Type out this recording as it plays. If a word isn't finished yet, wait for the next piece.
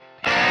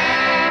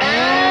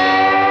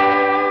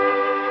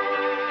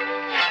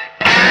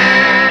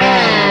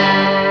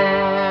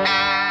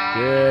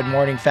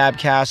morning,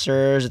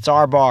 Fabcasters. It's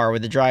our bar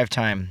with the drive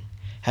time.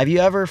 Have you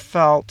ever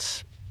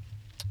felt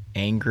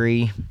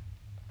angry?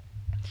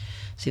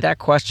 See, that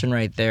question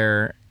right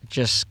there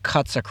just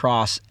cuts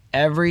across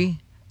every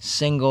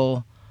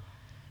single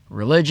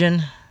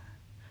religion,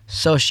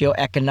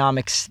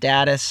 socioeconomic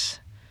status,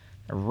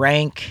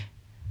 rank,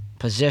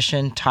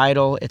 position,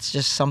 title. It's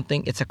just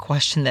something, it's a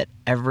question that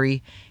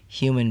every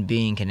human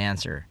being can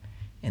answer.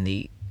 And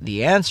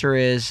the answer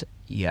is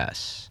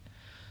yes.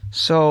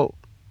 So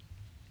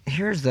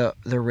here's the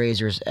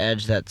razor's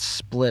edge that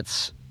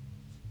splits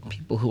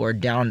people who are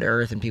down to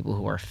earth and people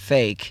who are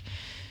fake,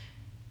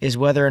 is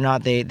whether or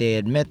not they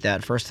admit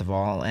that, first of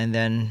all, and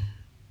then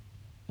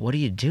what do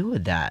you do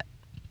with that?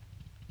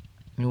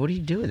 I mean, what do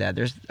you do with that?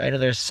 I know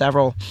there's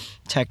several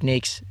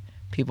techniques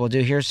people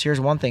do. Here's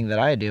one thing that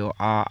I do.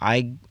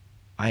 I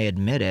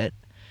admit it,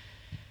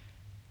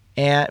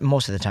 and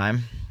most of the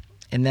time,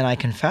 and then I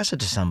confess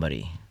it to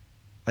somebody.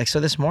 Like, so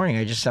this morning,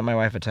 I just sent my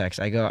wife a text.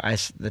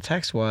 The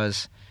text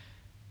was,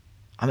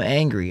 I'm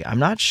angry. I'm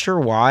not sure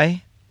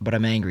why, but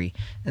I'm angry.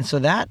 And so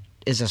that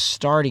is a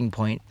starting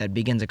point that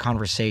begins a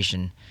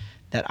conversation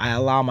that I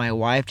allow my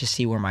wife to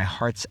see where my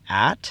heart's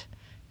at,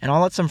 and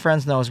I'll let some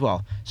friends know as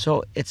well.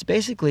 So it's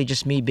basically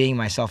just me being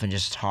myself and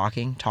just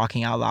talking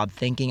out loud,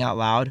 thinking out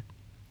loud.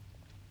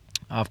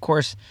 Of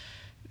course,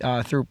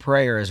 through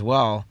prayer as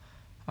well.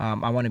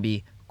 I want to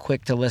be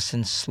quick to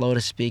listen, slow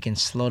to speak, and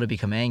slow to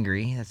become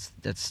angry.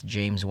 That's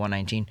James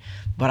 1:19.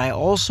 But I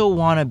also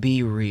want to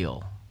be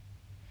real.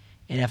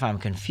 And if I'm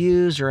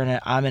confused or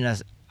I'm in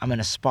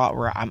a spot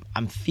where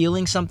I'm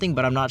feeling something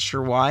but I'm not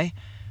sure why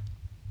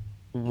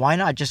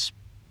not just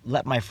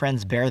let my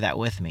friends bear that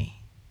with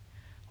me?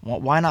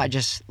 Why not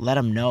just let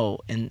them know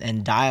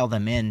and dial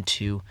them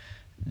into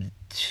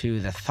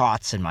the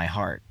thoughts in my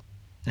heart?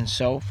 And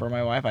so for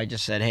my wife, I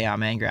just said, hey,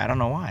 I'm angry. I don't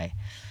know why.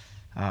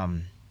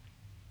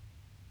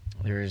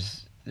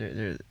 There's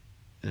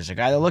a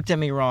guy that looked at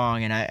me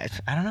wrong, and I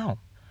don't know.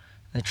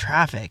 The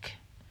traffic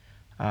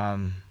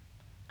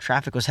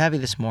was heavy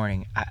this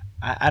morning.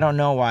 I don't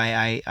know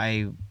why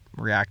I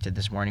reacted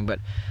this morning,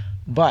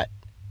 but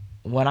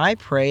when I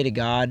pray to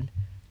God,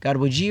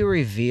 would you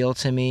reveal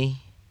to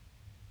me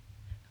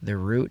the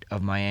root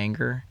of my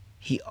anger?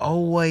 He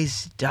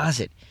always does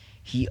it.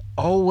 He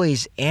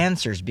always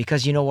answers,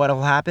 because you know what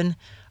will happen?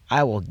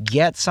 I will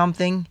get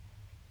something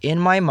in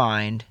my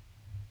mind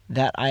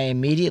that I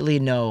immediately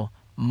know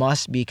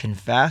must be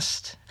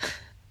confessed,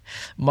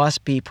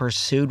 must be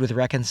pursued with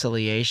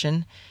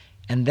reconciliation,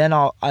 and then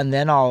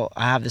I'll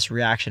have this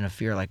reaction of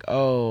fear, like,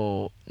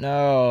 oh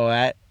no,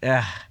 I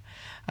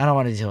don't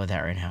want to deal with that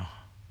right now.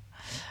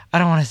 I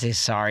don't want to say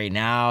sorry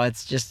now.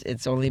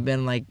 It's only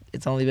been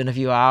a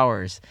few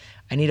hours.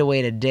 I need to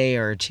wait a day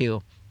or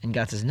two. And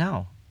God says,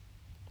 no.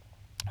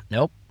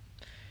 Nope.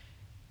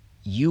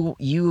 You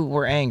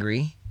were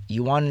angry.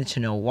 You wanted to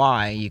know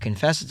why. You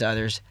confessed it to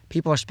others.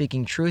 People are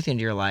speaking truth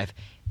into your life,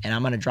 and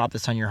I'm going to drop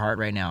this on your heart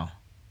right now.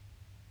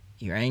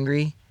 You're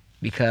angry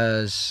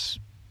because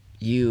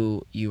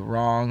you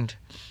wronged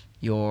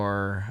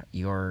your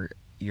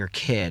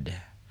kid,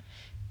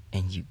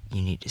 and you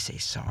need to say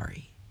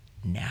sorry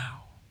now.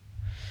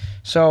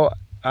 So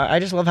I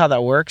just love how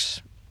that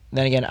works.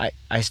 Then again,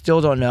 I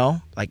still don't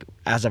know, like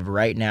as of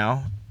right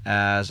now,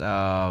 as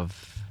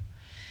of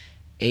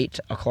 8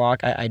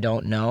 o'clock, I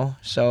don't know.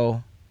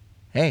 So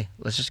hey,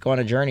 let's just go on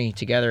a journey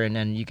together, and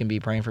then you can be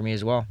praying for me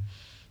as well.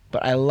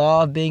 But I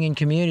love being in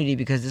community,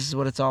 because this is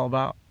what it's all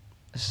about.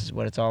 This is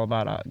what it's all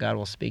about. God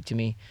will speak to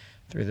me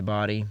through the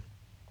body,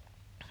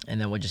 and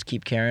then we'll just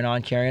keep carrying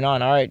on.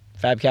 All right,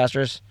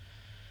 Fabcasters,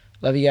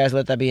 love you guys.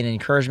 Let that be an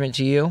encouragement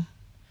to you.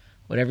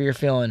 Whatever you're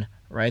feeling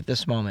right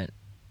this moment,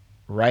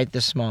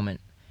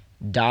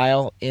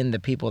 dial in the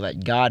people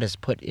that God has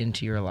put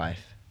into your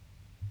life.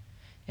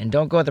 And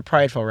don't go the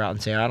prideful route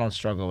and say, I don't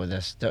struggle with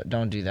this.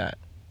 Don't do that.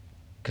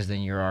 Because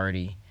then you're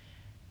already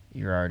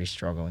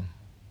struggling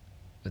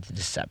with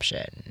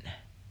deception.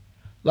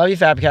 Love you,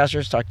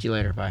 Fabcasters. Talk to you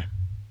later. Bye.